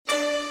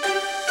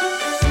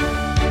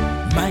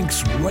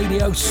Manx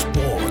Radio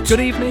Sport.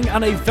 Good evening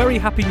and a very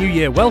happy new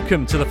year.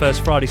 Welcome to the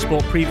first Friday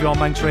Sport preview on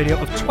Manx Radio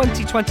of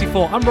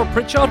 2024. I'm Rob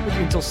Pritchard with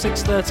you until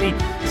 6:30.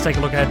 Let's take a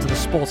look ahead to the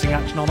sporting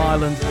action on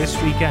Ireland this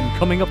weekend.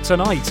 Coming up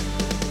tonight,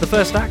 the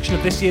first action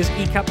of this year's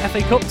Ecap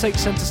FA Cup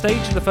takes centre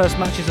stage in the first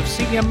matches of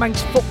senior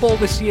Manx football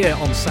this year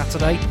on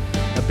Saturday.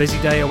 A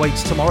busy day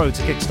awaits tomorrow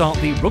to kickstart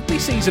the rugby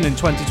season in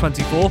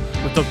 2024,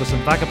 with Douglas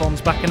and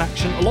Vagabonds back in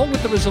action, along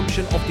with the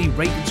resumption of the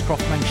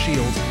Ravenscroft Manx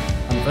Shield.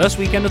 And the first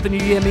weekend of the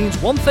new year means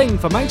one thing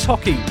for Manx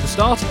hockey: the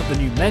start of the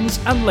new men's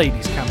and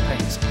ladies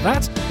campaigns.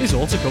 That is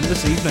all to come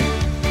this evening.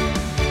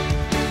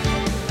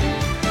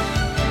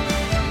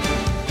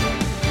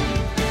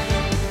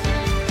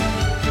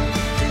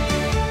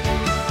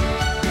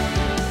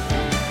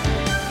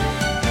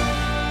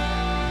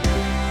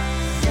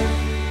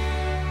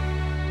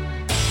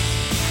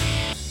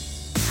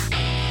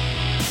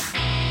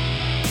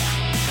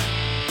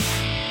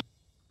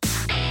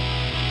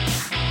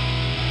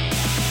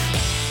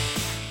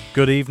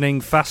 Good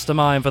evening,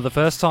 Fastermine. For the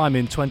first time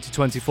in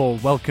 2024,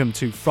 welcome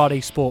to Friday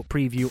Sport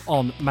Preview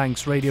on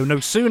Manx Radio. No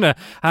sooner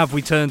have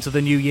we turned to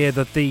the new year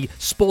that the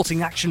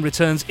sporting action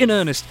returns in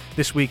earnest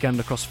this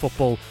weekend across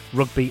football,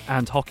 rugby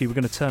and hockey. We're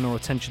going to turn our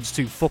attentions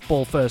to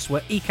football first,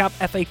 where Ecap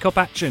FA Cup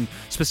action,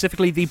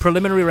 specifically the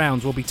preliminary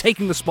rounds, will be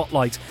taking the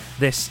spotlight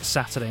this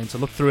Saturday. And to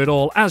look through it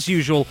all, as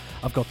usual,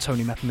 I've got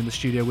Tony Mepham in the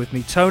studio with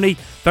me. Tony,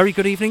 very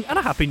good evening and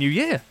a Happy New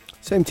Year.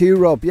 Same to you,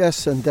 Rob.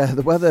 Yes, and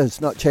the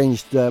weather's not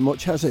changed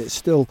much, has it? It's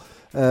still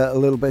a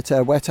little bit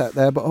wet out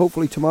there, but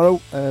hopefully tomorrow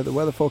the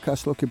weather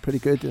forecast looking pretty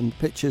good, and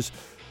pitches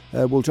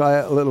will dry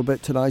out a little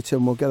bit tonight,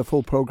 and we'll get a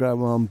full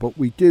programme on. But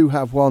we do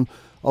have one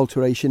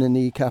alteration in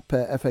the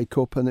Ecap FA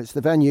Cup, and it's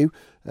the venue.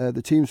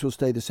 The teams will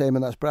stay the same,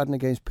 and that's Braddon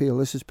against Peel.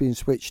 This has been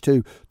switched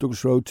to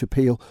Douglas Road to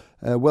Peel.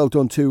 Well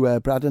done to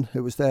Braddon.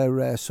 It was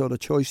their sort of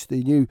choice. They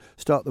knew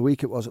start of the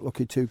week it wasn't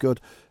looking too good.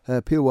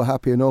 Peel were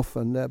happy enough,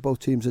 and both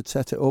teams had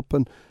set it up,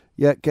 and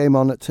yeah, game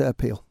on at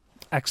Peel.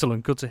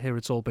 Excellent. Good to hear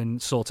it's all been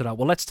sorted out.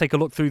 Well, let's take a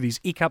look through these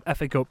Ecap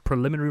FA Cup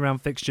preliminary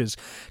round fixtures.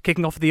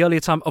 Kicking off at the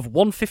earlier time of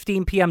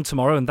 1:15pm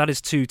tomorrow, and that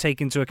is to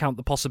take into account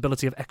the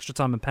possibility of extra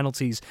time and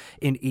penalties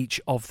in each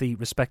of the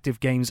respective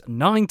games.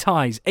 9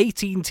 ties,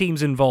 18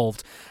 teams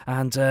involved,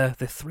 and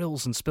the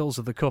thrills and spills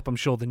of the Cup I'm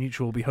sure the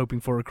neutral will be hoping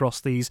for across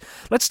these.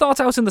 Let's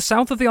start out in the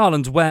south of the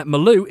island, where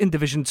Malou in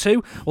Division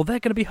 2, well, they're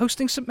going to be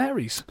hosting St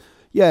Mary's.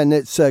 Yeah, and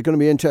it's going to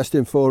be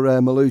interesting for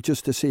Malou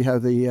just to see how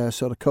they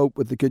sort of cope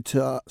with the good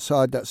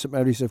side that St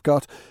Mary's have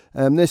got.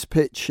 This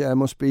pitch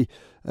must be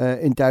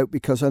in doubt,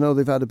 because I know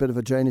they've had a bit of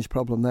a drainage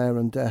problem there,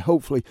 and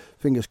hopefully,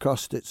 fingers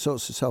crossed, it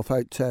sorts itself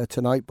out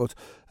tonight. But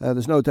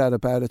there's no doubt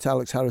about it,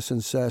 Alex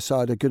Harrison's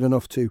side are good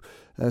enough to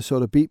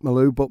sort of beat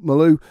Malou. But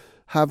Malou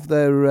have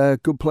their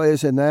good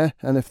players in there,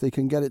 and if they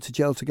can get it to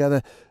gel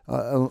together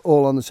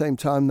all on the same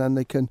time, then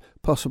they can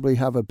possibly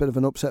have a bit of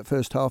an upset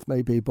first half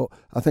maybe. But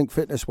I think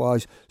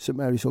fitness-wise, St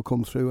Mary's will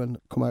come through and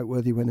come out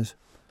worthy winners.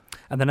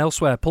 And then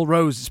elsewhere,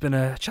 Pulrose, it's been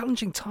a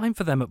challenging time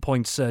for them at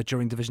points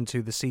during Division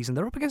 2 this season.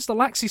 They're up against the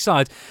Laxey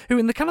side, who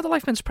in the Canada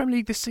Life Men's Premier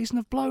League this season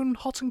have blown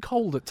hot and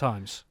cold at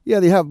times. Yeah,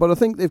 they have, but I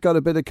think they've got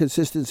a bit of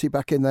consistency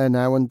back in there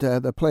now, and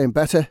they're playing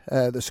better.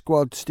 The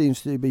squad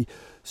seems to be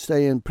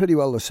staying pretty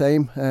well the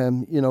same.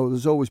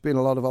 There's always been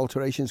a lot of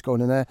alterations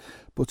going in there,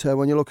 but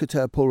when you look at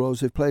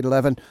Pulrose, they've played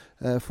 11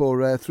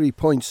 for 3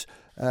 points,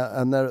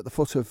 and they're at the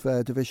foot of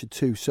Division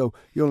 2, so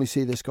you only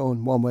see this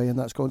going one way, and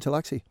that's going to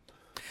Laxey.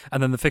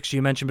 And then the fixture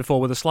you mentioned before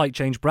with a slight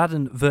change,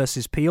 Braddon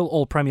versus Peel,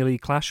 all Premier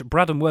League clash.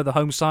 Braddon were the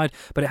home side,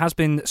 but it has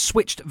been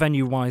switched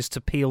venue-wise to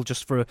Peel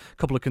just for a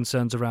couple of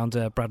concerns around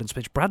Braddon's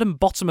pitch. Braddon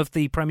bottom of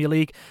the Premier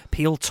League,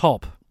 Peel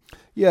top.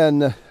 Yeah,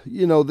 and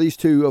these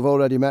two have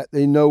already met.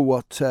 They know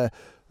what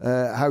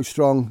how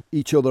strong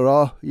each other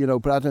are.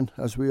 Braddon,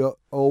 as we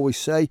always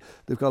say,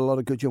 they've got a lot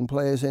of good young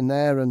players in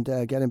there, and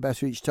getting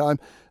better each time,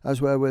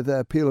 as well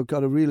with Peel have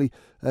got a really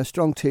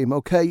strong team.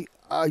 Okay,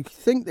 I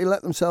think they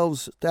let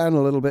themselves down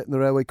a little bit in the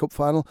Railway Cup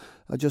final.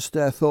 I just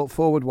thought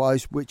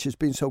forward-wise, which has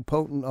been so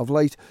potent of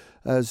late,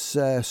 as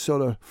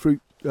sort of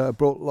fruit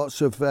brought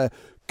lots of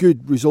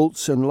good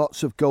results and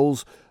lots of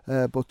goals,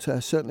 but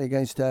certainly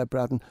against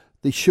Braddon,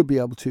 they should be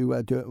able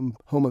to do it on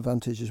home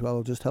advantage as well.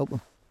 It'll just help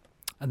them.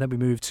 And then we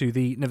move to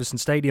the Niverson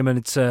Stadium, and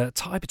it's a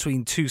tie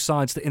between two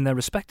sides that in their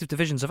respective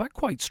divisions have had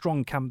quite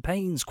strong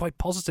campaigns, quite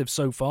positive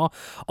so far.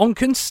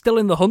 Onchan still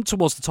in the hunt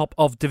towards the top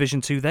of Division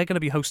 2. They're going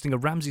to be hosting a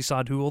Ramsey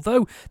side who,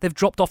 although they've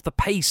dropped off the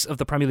pace of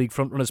the Premier League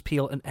frontrunners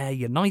Peel and Ayr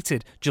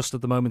United just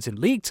at the moment in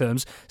league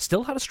terms,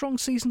 still had a strong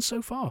season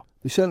so far.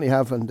 They certainly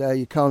have, and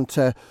you can't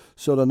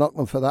sort of knock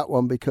them for that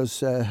one,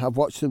 because I've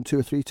watched them 2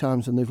 or 3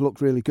 times and they've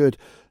looked really good.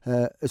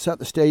 It's at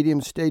the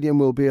stadium. Stadium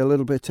will be a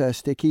little bit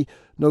sticky.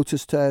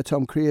 Noticed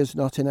Tom Creer's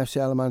not in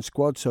FC Isle of Man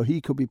squad, so he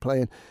could be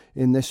playing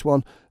in this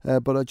one.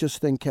 But I just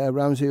think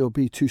Ramsey will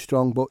be too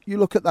strong. But you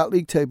look at that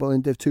league table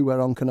in Div 2 where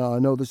Onchan are. I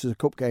know this is a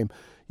cup game.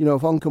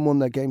 If Onchan won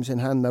their games in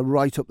hand, they're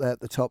right up there at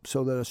the top.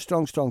 So they're a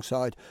strong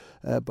side.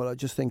 But I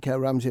just think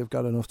Ramsey have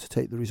got enough to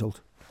take the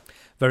result.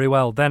 Very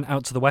well. Then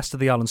out to the west of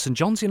the island, St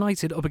John's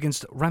United up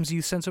against Ramsey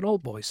Youth Centre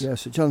Old Boys. Yeah,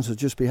 St John's will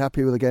just be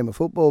happy with a game of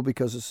football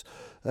because it's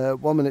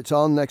 1 minute's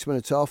on, next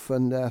minute's off,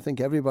 and I think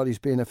everybody's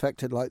being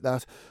affected like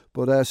that.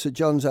 But St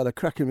John's had a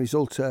cracking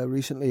result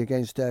recently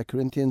against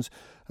Corinthians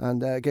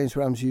and against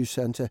Ramsey Youth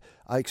Centre.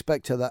 I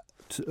expect to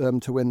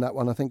win that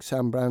one. I think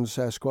Sam Brown's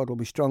squad will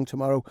be strong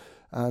tomorrow,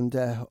 and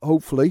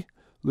hopefully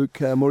Luke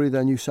Murray,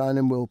 their new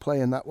signing, will play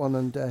in that one,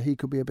 and he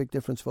could be a big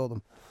difference for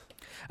them.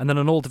 And then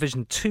an All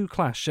Division 2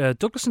 clash.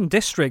 Douglas and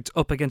District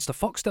up against a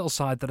Foxdale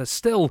side that are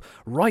still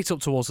right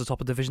up towards the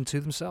top of Division 2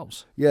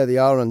 themselves. Yeah, they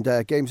are, and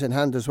games in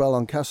hand as well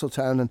on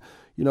Castletown. And,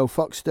 you know,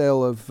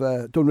 Foxdale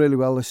have done really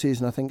well this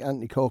season. I think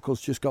Anthony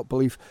Corkle's just got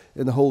belief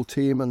in the whole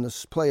team, and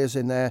there's players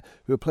in there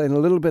who are playing a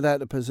little bit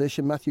out of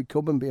position, Matthew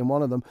Cubban being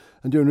one of them,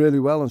 and doing really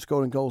well and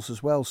scoring goals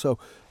as well. So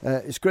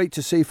it's great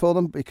to see for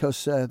them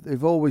because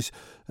they've always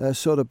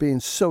sort of been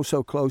so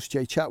close.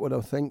 Jay Chatwood,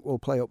 I think, will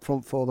play up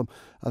front for them.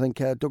 I think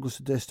Douglas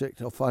District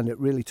will find it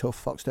really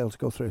tough, Foxdale, to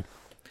go through.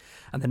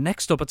 And then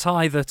next up, a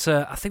tie that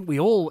I think we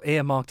all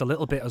earmarked a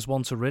little bit as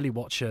one to really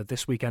watch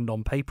this weekend,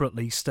 on paper at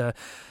least.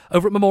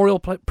 Over at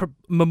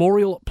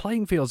Memorial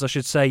Playing Fields, I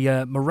should say,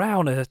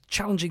 Marown, a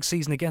challenging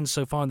season again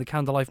so far in the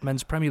Candlelife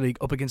Men's Premier League,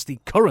 up against the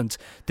current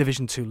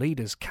Division 2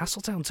 leaders.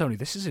 Castletown, Tony,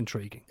 this is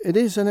intriguing. It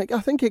is, and I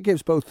think it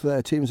gives both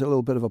teams a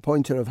little bit of a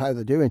pointer of how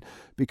they're doing,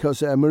 because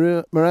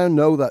Marown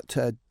know that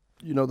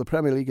the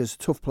Premier League is a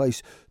tough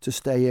place to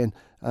stay in,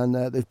 and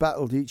they've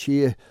battled each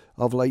year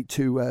of late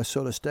to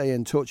sort of stay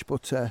in touch,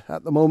 but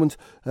at the moment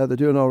they're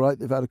doing all right.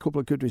 They've had a couple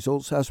of good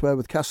results. Elsewhere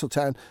with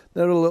Castletown,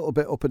 they're a little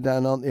bit up and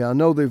down, aren't they? I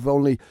know they've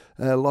only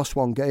lost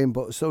one game,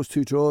 but it's those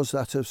two draws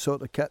that have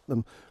sort of kept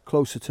them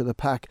closer to the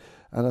pack,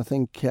 and I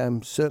think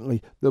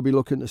certainly they'll be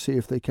looking to see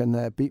if they can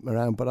beat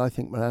Marown, but I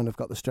think Marown have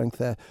got the strength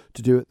there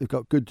to do it. They've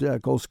got good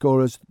goal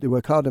scorers, they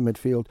work hard in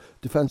midfield,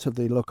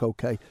 defensively look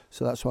okay,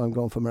 so that's why I'm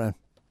going for Marown.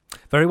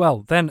 Very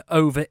well. Then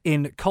over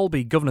in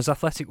Colby, Governors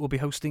Athletic will be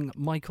hosting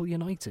Michael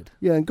United.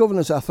 Yeah, and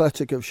Governors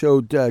Athletic have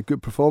showed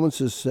good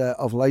performances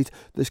of late.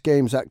 This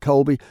game's at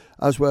Colby,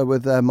 as well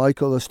with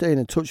Michael. They're staying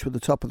in touch with the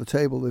top of the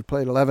table. They've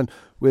played 11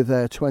 with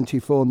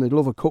 24, and they'd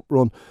love a cup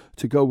run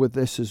to go with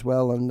this as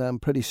well. And I'm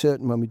pretty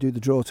certain when we do the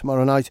draw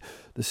tomorrow night,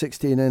 the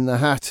 16 in the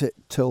hat,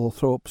 it'll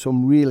throw up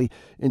some really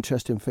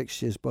interesting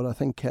fixtures. But I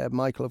think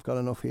Michael have got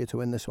enough here to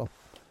win this one.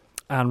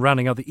 And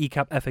rounding out the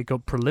Ecap FA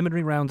Cup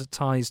preliminary round of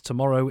ties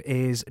tomorrow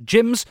is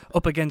Jims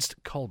up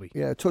against Colby.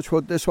 Yeah,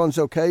 touchwood, this one's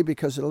okay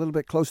because it's a little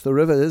bit close to the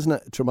river, isn't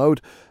it, Tremode?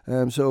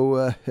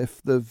 So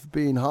if there've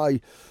been high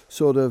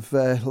sort of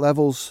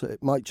levels,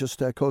 it might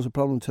just cause a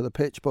problem to the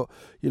pitch. But,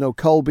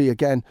 Colby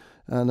again,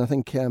 and I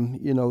think,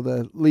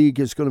 the league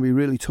is going to be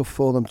really tough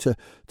for them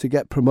to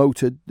get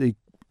promoted. They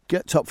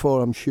get top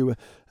four, I'm sure.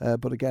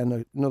 But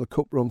again, another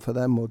cup run for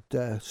them would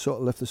sort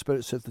of lift the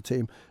spirits of the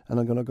team, and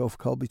I'm going to go for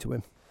Colby to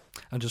win.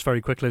 And just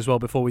very quickly as well,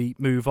 before we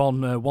move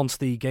on, once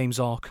the games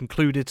are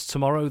concluded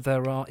tomorrow,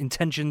 there are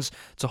intentions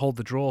to hold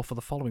the draw for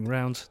the following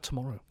round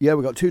tomorrow. Yeah,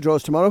 we've got two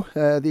draws tomorrow.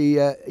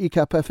 The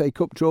Ecap FA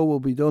Cup draw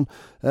will be done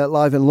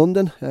live in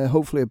London,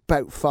 hopefully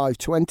about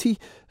 5:20.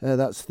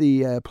 That's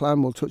the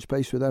plan. We'll touch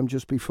base with them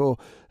just before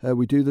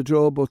we do the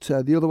draw. But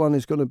the other one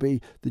is going to be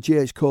the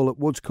GH Call at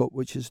Woods Cup,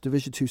 which is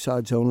Division 2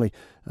 sides only.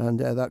 And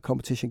that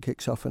competition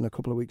kicks off in a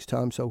couple of weeks'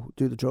 time. So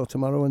do the draw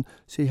tomorrow and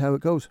see how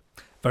it goes.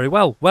 Very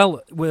well.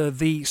 Well,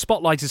 the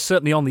spotlight is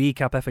certainly on the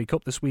Ecap FA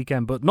Cup this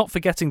weekend, but not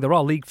forgetting there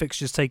are league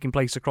fixtures taking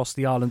place across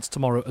the island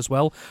tomorrow as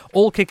well,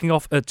 all kicking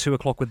off at 2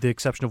 o'clock with the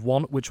exception of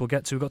one, which we'll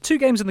get to. We've got two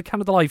games in the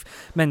Canada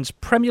Life Men's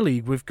Premier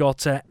League. We've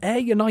got Ayr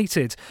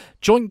United,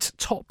 joint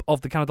top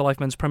of the Canada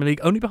Life Men's Premier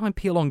League, only behind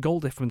Peel on goal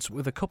difference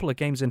with a couple of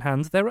games in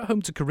hand. They're at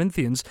home to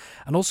Corinthians,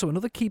 and also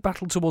another key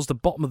battle towards the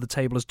bottom of the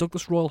table as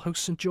Douglas Royal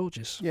hosts St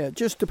George's. Yeah, it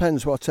just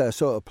depends what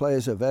sort of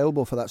players are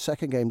available for that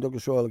second game,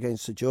 Douglas Royal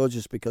against St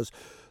George's, because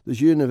there's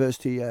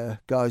university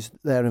guys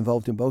there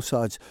involved in both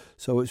sides,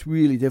 so it's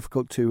really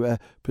difficult to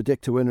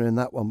predict a winner in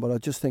that one. But I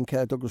just think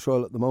Douglas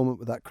Royal at the moment,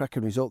 with that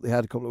cracking result they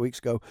had a couple of weeks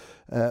ago,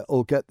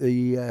 will get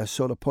the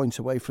sort of points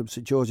away from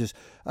St George's.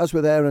 As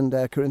with Ayr and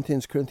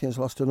Corinthians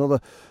lost another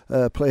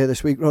player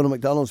this week. Ronald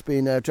McDonald's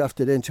been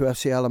drafted into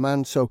FC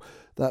Alaman, so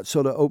that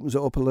sort of opens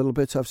it up a little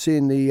bit. I've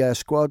seen the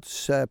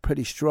squads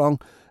pretty strong,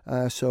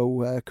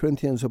 so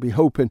Corinthians will be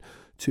hoping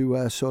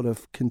to sort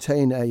of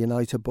contain Ayr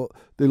United, but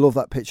they love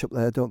that pitch up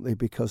there, don't they?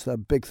 Because their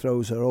big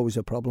throws are always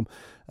a problem,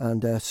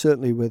 and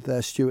certainly with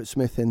Stuart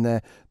Smith in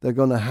there, they're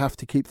going to have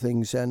to keep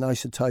things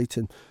nice and tight.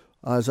 And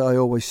as I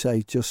always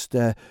say, just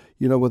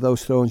with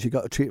those throws, you've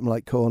got to treat them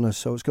like corners.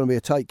 So it's going to be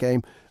a tight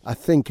game, I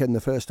think, in the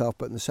first half,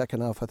 but in the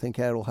second half, I think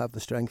Ayr will have the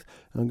strength,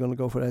 and I'm going to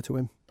go for Ayr to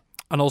win.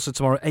 And also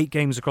tomorrow, 8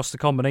 games across the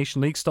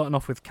Combination League, starting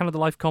off with Canada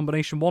Life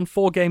Combination 1,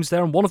 4 games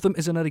there, and one of them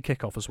is an early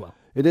kick-off as well.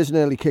 It is an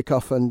early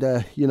kick-off, and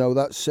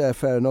that's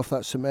fair enough.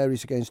 That's St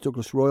Mary's against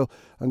Douglas Royal.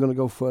 I'm going to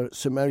go for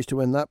St Mary's to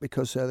win that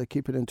because they're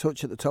keeping in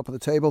touch at the top of the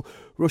table.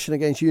 Rushing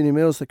against Uni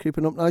Mills, they're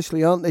creeping up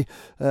nicely, aren't they?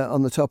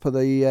 On the top of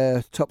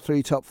the top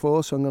 3, top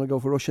 4, so I'm going to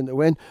go for Rushing to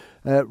win.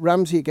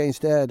 Ramsey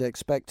against Ayr, I'd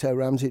expect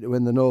Ramsey to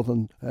win the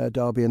Northern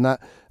Derby in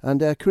that.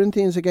 And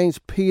Corinthians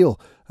against Peel.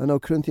 I know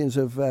Corinthians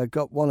have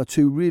got one or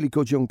two really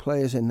good young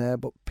players in there,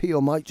 but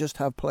Peel might just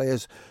have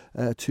players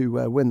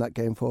to win that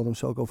game for them,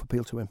 so I'll go for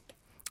Peel to win.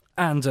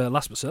 And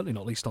last but certainly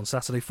not least on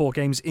Saturday, 4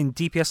 games in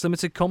DPS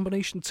Limited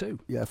Combination 2.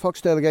 Yeah,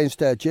 Foxdale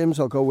against Jims,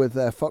 I'll go with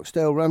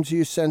Foxdale. Ramsey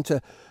Youth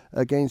Centre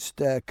against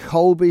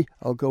Colby,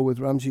 I'll go with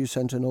Ramsey Youth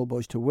Centre and Old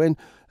Boys to win.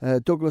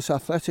 Douglas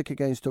Athletic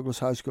against Douglas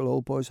High School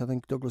Old Boys. I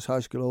think Douglas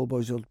High School Old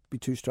Boys will be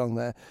too strong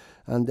there.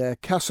 And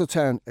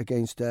Castletown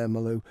against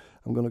Maloo.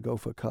 I'm going to go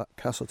for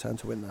Castletown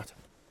to win that.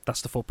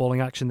 That's the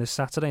footballing action this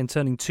Saturday. And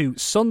turning to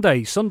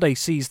Sunday. Sunday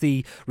sees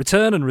the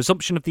return and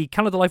resumption of the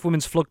Canada Life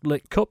Women's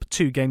Floodlit Cup.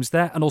 2 games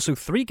there and also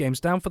 3 games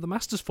down for the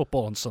Masters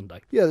football on Sunday.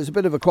 Yeah, there's a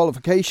bit of a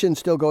qualification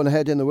still going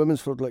ahead in the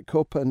Women's Floodlit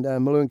Cup, and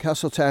Maloo and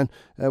Castletown,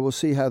 we'll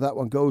see how that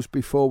one goes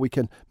before we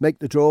can make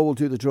the draw. We'll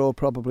do the draw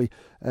probably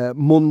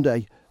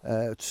Monday.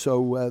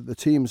 So the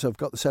teams have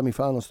got the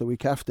semi-finals the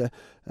week after,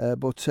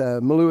 but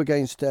Maloo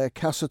against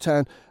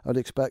Castletown, I'd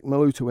expect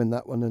Maloo to win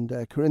that one,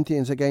 and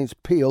Corinthians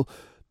against Peel,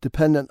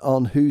 dependent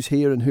on who's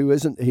here and who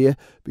isn't here,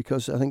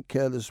 because I think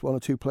there's 1 or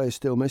 2 players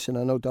still missing.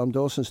 I know Dom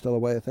Dawson's still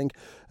away, I think.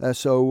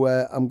 So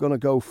I'm going to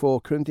go for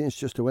Corinthians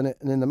just to win it.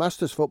 And in the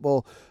Masters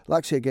football,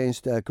 Laxey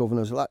against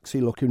Governors. Laxey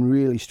looking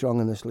really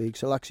strong in this league,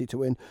 so Laxey to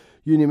win.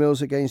 Uni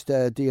Mills against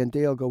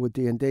D&D, I'll go with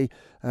D&D.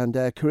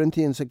 And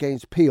Corinthians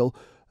against Peel,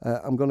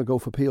 I'm going to go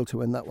for Peel to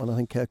win that one. I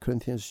think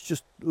Corinthians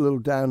just a little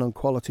down on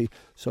quality,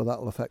 so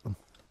that'll affect them.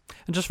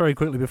 And just very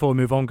quickly before we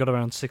move on, got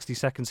around 60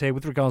 seconds here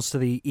with regards to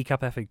the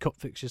Ecap FA Cup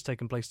fixtures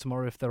taking place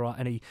tomorrow. If there are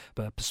any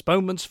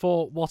postponements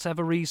for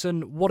whatever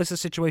reason, what is the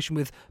situation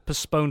with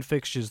postponed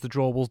fixtures? The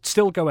draw will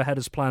still go ahead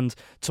as planned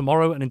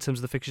tomorrow, and in terms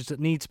of the fixtures that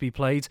need to be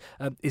played,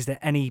 is there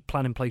any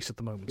plan in place at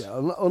the moment?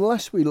 Yeah,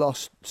 unless we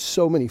lost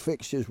so many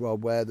fixtures,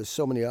 Rob, where there's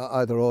so many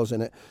either-ors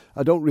in it,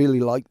 I don't really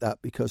like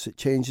that because it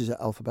changes it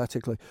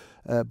alphabetically.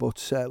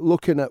 But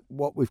looking at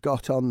what we've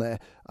got on there,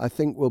 I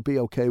think we'll be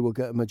okay. We'll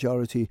get a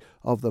majority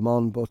of them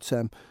on. But,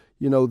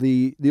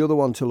 the other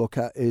one to look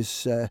at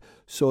is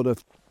sort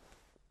of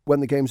when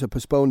the games are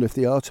postponed, if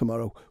they are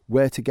tomorrow,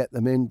 where to get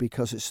them in,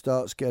 because it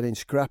starts getting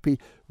scrappy.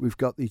 We've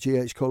got the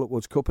GH Cullet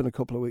Woods Cup in a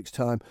couple of weeks'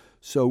 time.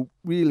 So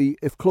really,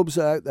 if clubs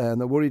are out there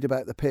and they're worried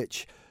about the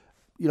pitch,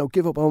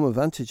 give up home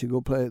advantage and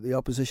go play at the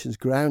opposition's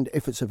ground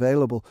if it's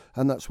available.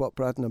 And that's what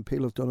Braddon and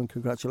Peel have done, and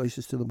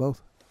congratulations to them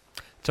both.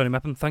 Tony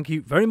Mepham, thank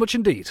you very much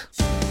indeed.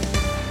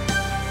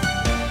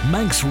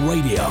 Manx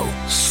Radio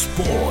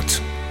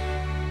Sport.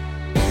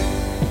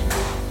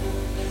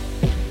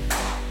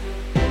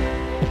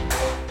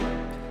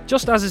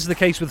 Just as is the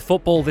case with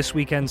football, this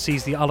weekend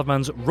sees the Isle of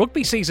Man's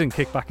rugby season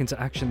kick back into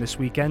action this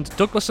weekend.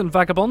 Douglas and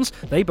Vagabonds,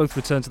 they both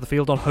return to the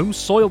field on home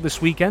soil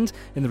this weekend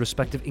in the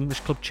respective English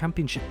Club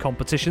Championship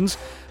competitions.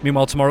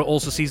 Meanwhile, tomorrow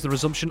also sees the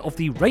resumption of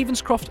the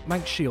Ravenscroft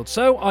Manx Shield.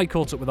 So I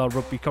caught up with our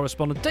rugby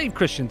correspondent Dave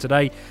Christian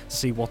today to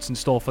see what's in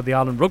store for the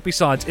Ireland rugby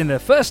sides in their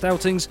first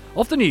outings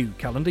of the new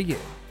calendar year.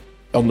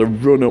 On the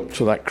run-up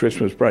to that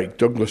Christmas break,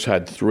 Douglas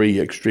had 3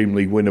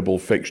 extremely winnable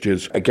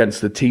fixtures against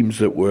the teams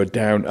that were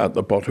down at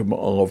the bottom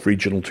of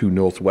Regional 2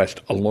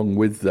 Northwest along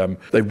with them.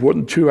 They've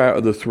won 2 out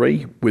of the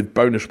 3 with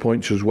bonus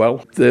points as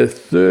well. The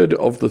third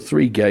of the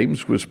 3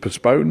 games was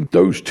postponed.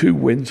 Those 2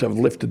 wins have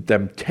lifted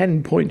them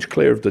 10 points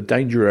clear of the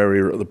danger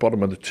area at the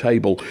bottom of the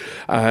table,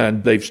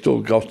 and they've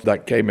still got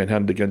that game in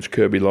hand against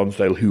Kirby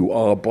Lonsdale, who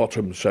are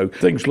bottom, so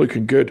things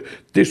looking good.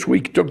 This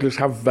week, Douglas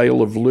have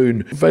Vale of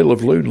Loon. Vale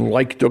of Loon,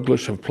 like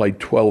Douglas, have played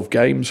 12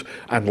 games,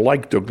 and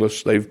like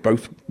Douglas, they've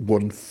both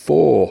won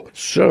 4.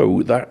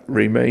 So that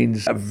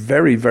remains a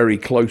very, very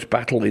close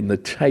battle in the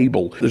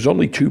table. There's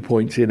only 2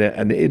 points in it,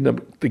 and in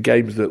the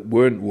games that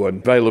weren't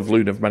won, Vale of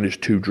Loon have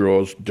managed 2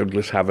 draws,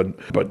 Douglas haven't.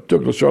 But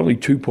Douglas are only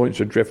 2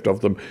 points adrift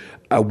of them.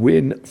 A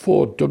win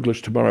for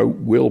Douglas tomorrow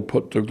will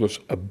put Douglas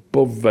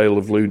above Vale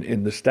of Loon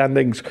in the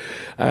standings,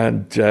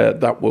 and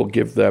that will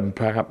give them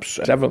perhaps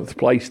 7th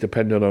place,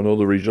 depending on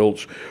other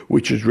results,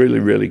 which is really,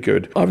 really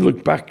good. I've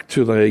looked back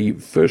to the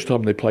first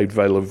time they played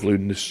Vale of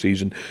Loon this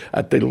season.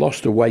 They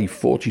lost away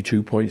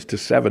 42 points to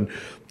 7.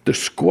 The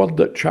squad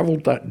that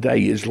travelled that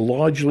day is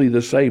largely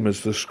the same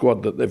as the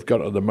squad that they've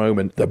got at the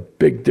moment. The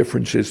big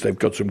difference is they've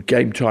got some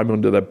game time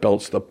under their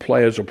belts. The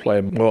players are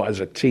playing more as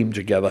a team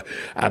together,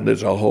 and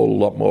there's a whole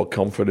lot more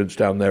confidence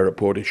down there at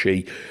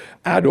Portishead.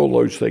 Add all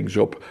those things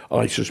up,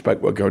 I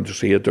suspect we're going to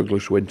see a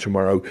Douglas win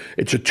tomorrow.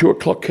 It's a 2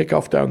 o'clock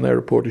kickoff down there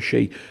at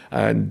Portishead,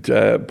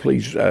 and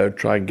please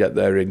try and get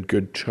there in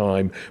good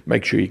time.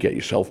 Make sure you get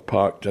yourself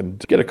parked and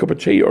get a cup of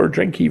tea or a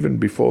drink even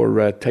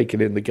before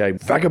taking in the game.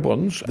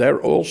 Vagabonds,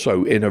 they're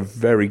also in in a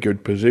very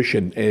good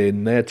position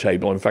in their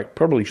table. In fact,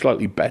 probably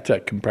slightly better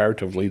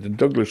comparatively than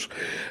Douglas.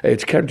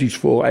 It's Counties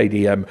 4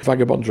 ADM.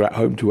 Vagabonds are at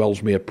home to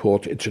Ellesmere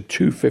Port. It's a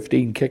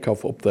 2:15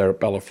 kickoff up there at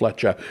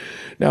Ballafletcher.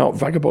 Now,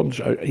 Vagabonds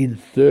are in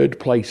third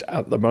place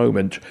at the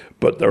moment,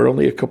 but they're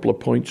only a couple of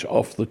points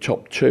off the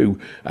top two.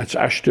 That's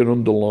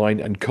Ashton-under-Lyne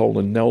and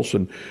Colin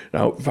Nelson.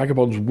 Now,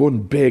 Vagabonds won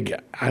big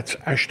at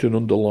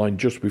Ashton-under-Lyne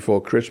just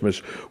before Christmas,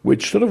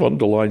 which sort of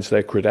underlines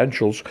their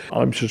credentials.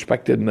 I'm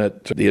suspecting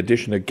that the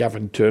addition of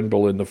Gavin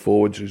Turnbull in the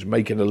forwards is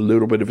making a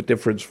little bit of a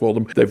difference for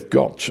them. They've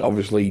got,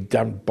 obviously,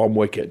 Dan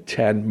Bomwick at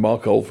 10.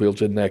 Mark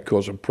Oldfield's in there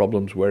causing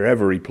problems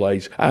wherever he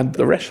plays. And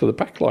the rest of the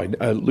backline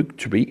look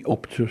to be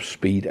up to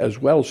speed as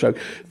well. So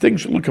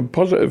things are looking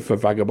positive for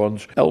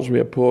Vagabonds.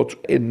 Ellesmere Port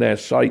in their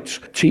sights.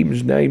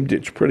 Teams named,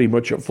 it's pretty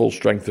much at full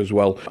strength as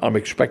well. I'm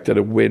expecting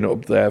a win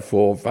up there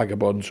for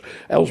Vagabonds.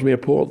 Ellesmere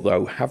Port,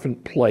 though,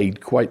 haven't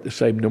played quite the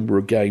same number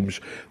of games.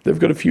 They've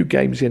got a few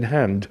games in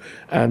hand,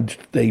 and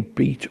they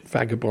beat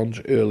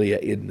Vagabonds earlier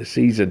in the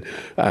season.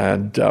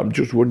 And I'm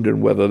just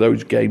wondering whether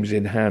those games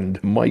in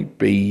hand might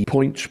be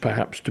points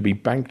perhaps to be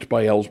banked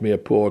by Ellesmere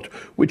Port,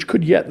 which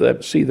could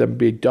yet see them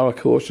be dark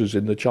horses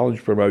in the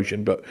challenge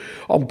promotion. But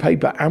on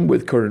paper and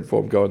with current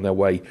form going their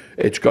way,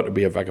 it's got to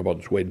be a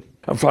Vagabonds win.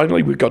 And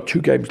finally, we've got two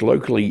games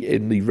locally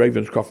in the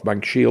Ravenscroft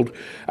Manx Shield.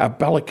 At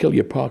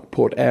Ballakilya Park,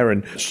 Port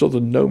Erin,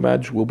 Southern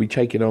Nomads will be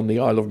taking on the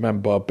Isle of Man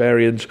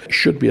Barbarians.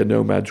 Should be a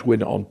Nomads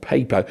win on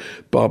paper.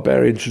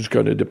 Barbarians is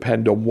going to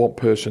depend on what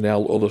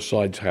personnel other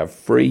sides have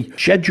free.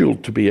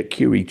 Scheduled to be at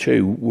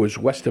QE2 was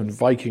Western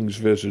Vikings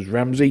versus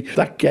Ramsey.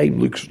 That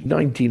game looks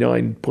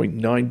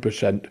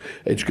 99.9%.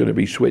 It's going to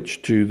be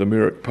switched to the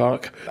Muirk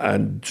Park,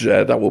 and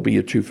that will be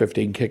a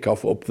 2:15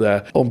 kickoff up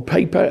there. On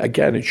paper,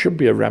 again, it should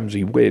be a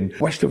Ramsey win.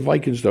 Western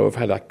Vikings, though, have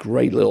had a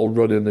great little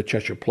run in the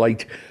Cheshire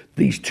Plate.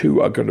 These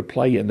two are going to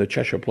play in the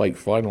Cheshire Plate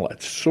final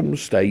at some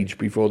stage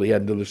before the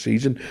end of the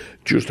season.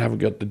 Just haven't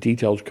got the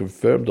details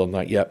confirmed on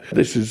that yet.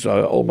 This is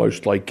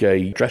almost like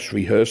a dress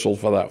rehearsal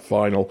for that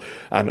final,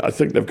 and I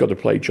think they've got to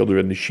play each other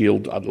in the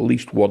Shield at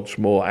least once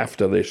more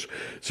after this.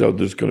 So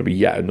there's going to be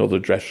yet another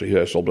dress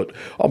rehearsal. But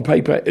on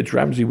paper, it's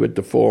Ramsey with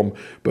the form.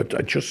 But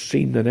I just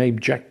seen the name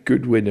Jack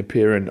Goodwin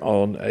appearing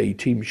on a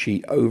team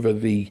sheet over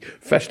the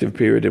festive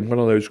period in one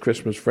of those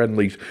Christmas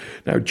friendlies.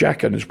 Now,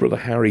 Jack and his brother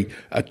Harry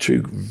are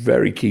two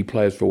very key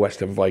players for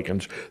Western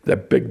Vikings. They're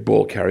big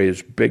ball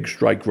carriers, big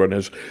strike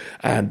runners,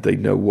 and they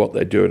know what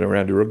they're doing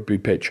around a rugby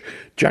pitch.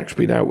 Jack's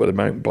been out with a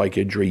mountain bike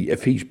injury.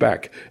 If he's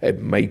back,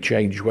 it may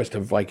change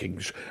Western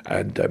Vikings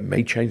and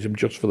may change them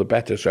just for the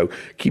better. So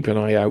keep an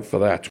eye out for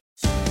that.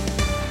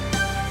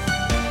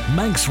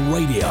 Manx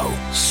Radio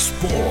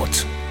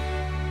Sport.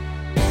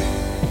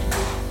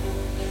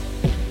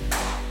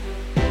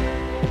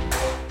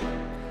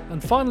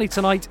 And finally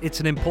tonight, it's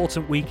an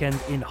important weekend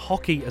in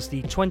hockey as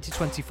the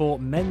 2024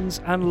 men's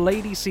and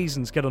ladies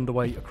seasons get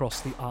underway across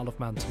the Isle of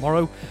Man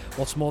tomorrow.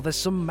 What's more, there's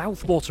some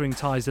mouth-watering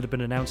ties that have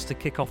been announced to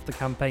kick off the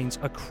campaigns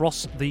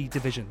across the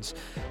divisions.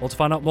 Well, to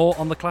find out more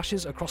on the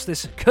clashes across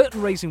this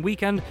curtain-raising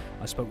weekend,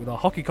 I spoke with our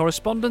hockey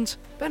correspondent,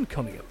 Ben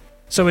Cunningham.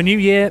 So a new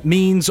year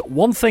means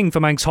one thing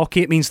for Manx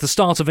hockey. It means the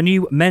start of a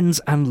new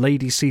men's and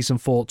ladies season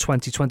for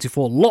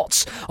 2024.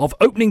 Lots of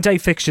opening day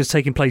fixtures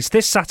taking place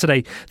this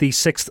Saturday, the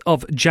 6th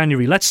of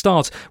January. Let's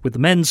start with the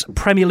men's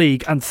Premier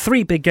League and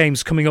three big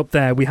games coming up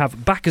there. We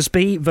have Backers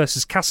B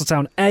versus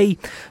Castletown A,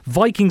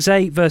 Vikings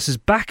A versus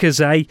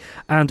Backers A,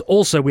 and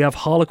also we have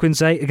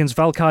Harlequins A against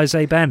Valkyries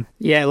A. Ben.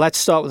 Yeah, let's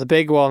start with the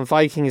big one.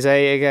 Vikings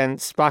A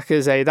against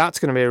Backers A. That's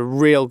going to be a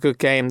real good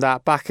game.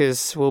 That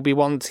Backers will be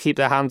wanting to keep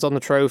their hands on the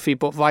trophy,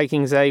 but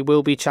Vikings A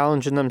will be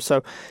challenging them,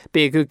 so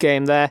be a good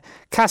game there.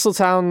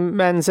 Castletown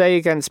men's A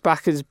against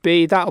Backers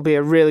B, that'll be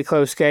a really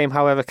close game.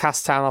 However,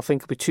 Castletown I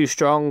think will be too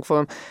strong for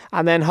them.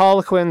 And then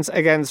Harlequins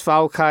against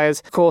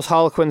Valkyries. Of course,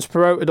 Harlequins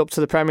promoted up to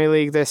the Premier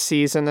League this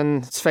season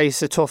and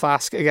face a tough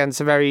ask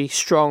against a very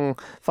strong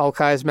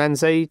Valkyries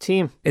men's A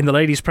team. In the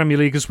ladies Premier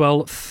League as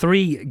well,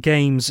 three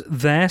games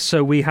there.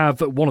 So we have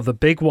one of the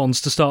big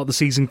ones to start the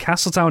season.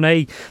 Castletown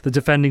A, the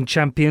defending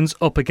champions,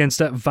 up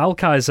against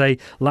Valkyries A,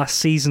 last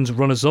season's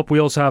runners-up. We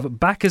also have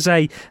Backers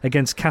A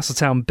against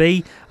Castletown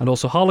B, and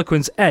also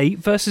Harlequins A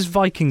versus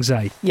Vikings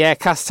A. Yeah,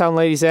 Castletown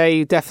ladies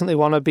A definitely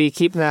want to be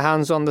keeping their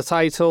hands on the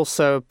title,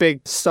 so a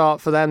big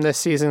start for them this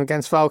season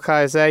against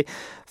Valkyries A.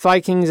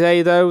 Vikings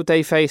A, though,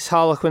 they face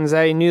Harlequins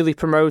A, newly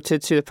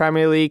promoted to the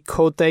Premier League.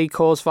 Could they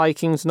cause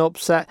Vikings an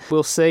upset?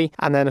 We'll see.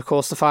 And then, of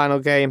course, the final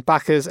game,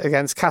 Backers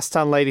against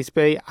Castletown Ladies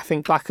B. I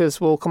think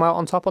Backers will come out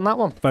on top on that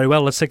one. Very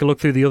well, let's take a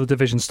look through the other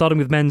divisions. Starting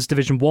with men's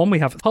Division 1, we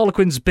have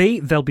Harlequins B.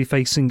 They'll be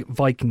facing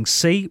Vikings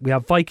C. We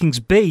have Vikings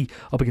B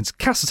up against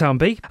Castletown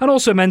B. And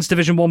also men's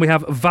Division 1, we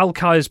have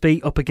Valkyries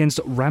B up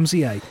against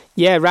Ramsey A.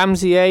 Yeah,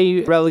 Ramsey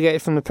A,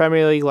 relegated from the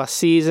Premier League last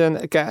season,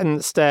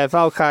 against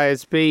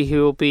Valkyries B,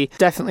 who will be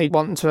definitely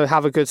wanting to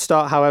have a good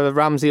start. However,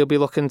 Ramsey will be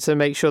looking to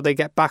make sure they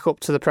get back up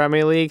to the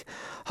Premier League.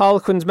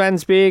 Harlequins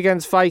men's B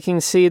against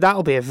Vikings C.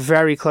 That'll be a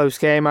very close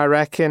game, I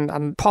reckon,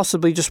 and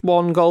possibly just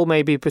one goal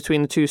maybe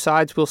between the two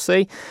sides. We'll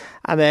see.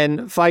 And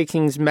then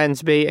Vikings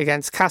men's B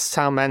against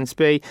Castletown men's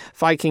B.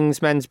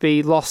 Vikings men's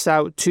B lost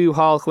out to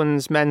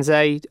Harlequins men's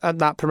A at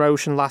that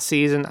promotion last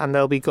season, and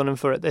they'll be gunning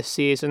for it this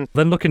season.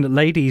 Then looking at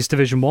Ladies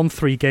Division 1,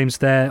 3 games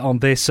there on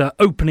this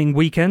opening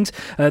weekend.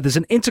 There's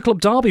an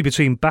interclub derby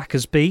between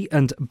Backers B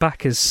and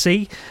Backers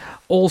C.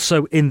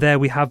 Also in there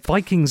we have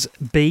Vikings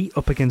B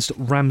up against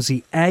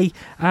Ramsey A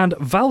and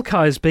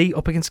Valkyries B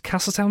up against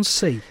Castletown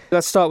C.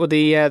 Let's start with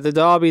the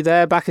derby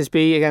there. Backers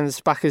B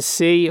against Backers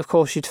C. Of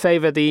course, you'd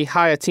favour the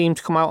higher team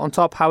to come out on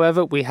top.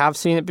 However, we have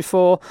seen it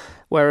before,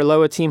 where a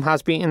lower team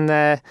has beaten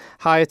their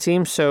higher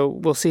team, so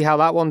we'll see how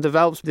that one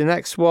develops. The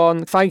next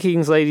one,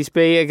 Vikings Ladies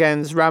B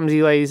against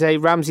Ramsey Ladies A.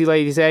 Ramsey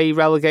Ladies A,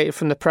 relegated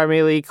from the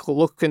Premier League,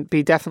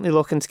 be definitely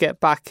looking to get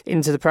back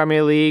into the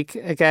Premier League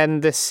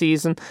again this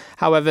season.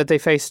 However, they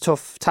face a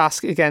tough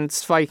task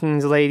against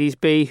Vikings Ladies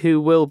B,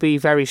 who will be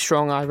very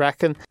strong, I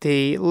reckon.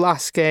 The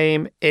last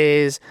game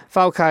is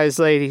Valkyries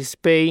Ladies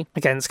B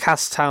against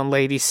Castletown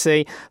Ladies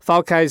C.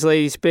 Valkyries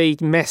Ladies B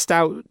missed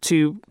out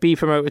to be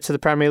promoted to the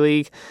Premier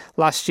League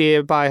last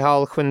year by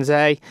Harlequins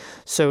A,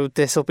 so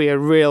this will be a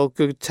real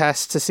good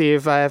test to see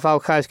if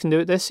Valkyries can do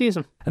it this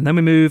season. And then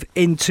we move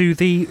into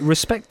the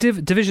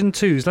respective Division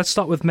 2s. Let's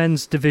start with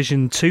Men's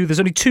Division 2. There's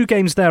only 2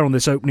 games there on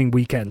this opening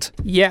weekend.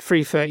 Yeah,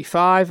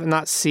 3:35, and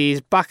that sees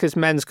Backers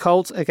Men's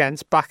Colts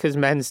against Backers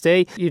Men's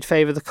D. You'd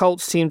favour the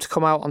Colts team to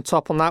come out on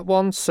top on that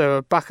one,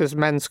 so Backers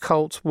Men's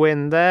Colts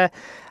win there.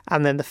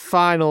 And then the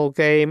final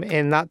game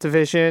in that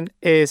division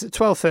is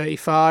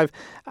 12:35,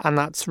 and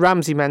that's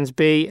Ramsey Men's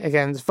B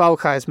against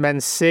Valkyries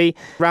Men's C.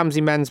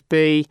 Ramsey Men's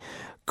B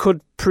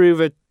could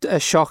prove a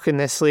shock in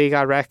this league,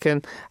 I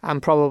reckon,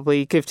 and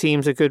probably give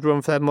teams a good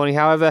run for their money.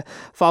 However,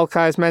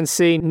 Valkyries Men's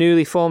C,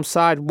 newly formed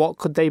side, what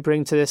could they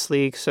bring to this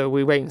league? So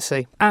we wait and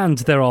see. And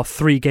there are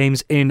 3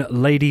 games in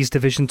Ladies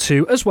Division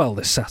 2 as well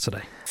this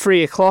Saturday.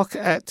 3 o'clock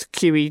at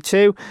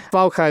QE2,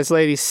 Valkyries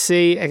Ladies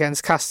C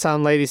against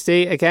Castletown Ladies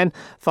D. Again,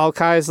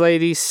 Valkyries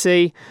Ladies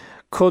C,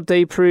 could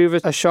they prove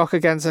a shock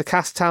against a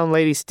Castletown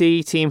Ladies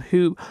D team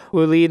who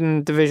were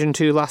leading Division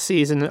 2 last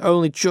season and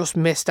only just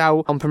missed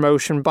out on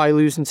promotion by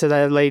losing to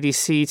their Ladies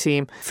C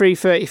team?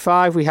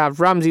 3:35, we have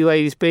Ramsey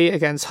Ladies B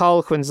against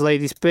Harlequins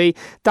Ladies B.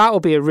 That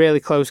will be a really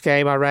close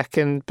game, I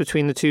reckon,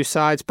 between the two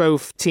sides.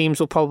 Both teams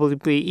will probably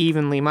be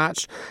evenly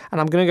matched, and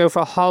I'm going to go for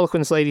a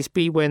Harlequins Ladies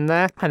B win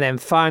there. And then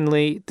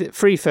finally,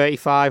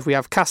 3:35, we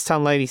have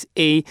Castletown Ladies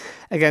E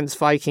against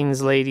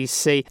Vikings Ladies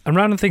C. And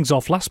rounding things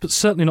off, last but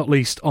certainly not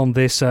least, on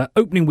this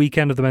opening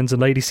weekend of the men's and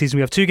ladies season,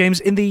 we have 2 games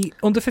in the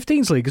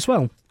under-15s league as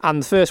well.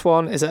 And the first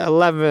one is at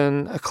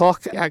 11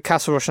 o'clock at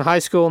Castle Rushen High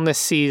School, and this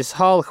sees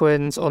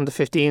Harlequins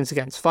under-15s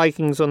against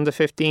Vikings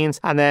under-15s.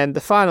 And then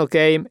the final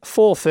game,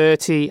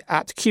 4:30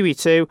 at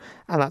QE2,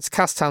 and that's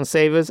Castletown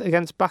Savers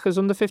against Backers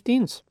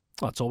under-15s.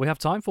 That's all we have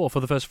time for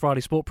the first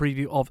Friday Sport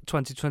preview of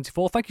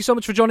 2024. Thank you so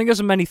much for joining us,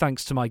 and many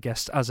thanks to my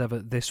guests as ever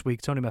this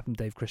week, Tony Mepham,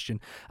 Dave Christian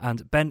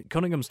and Ben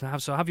Cunningham.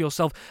 So have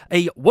yourself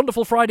a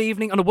wonderful Friday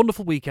evening and a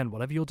wonderful weekend,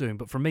 whatever you're doing.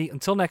 But from me,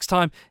 until next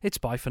time, it's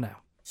bye for now.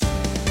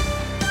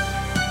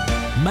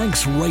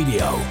 Manx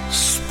Radio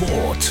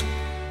Sport.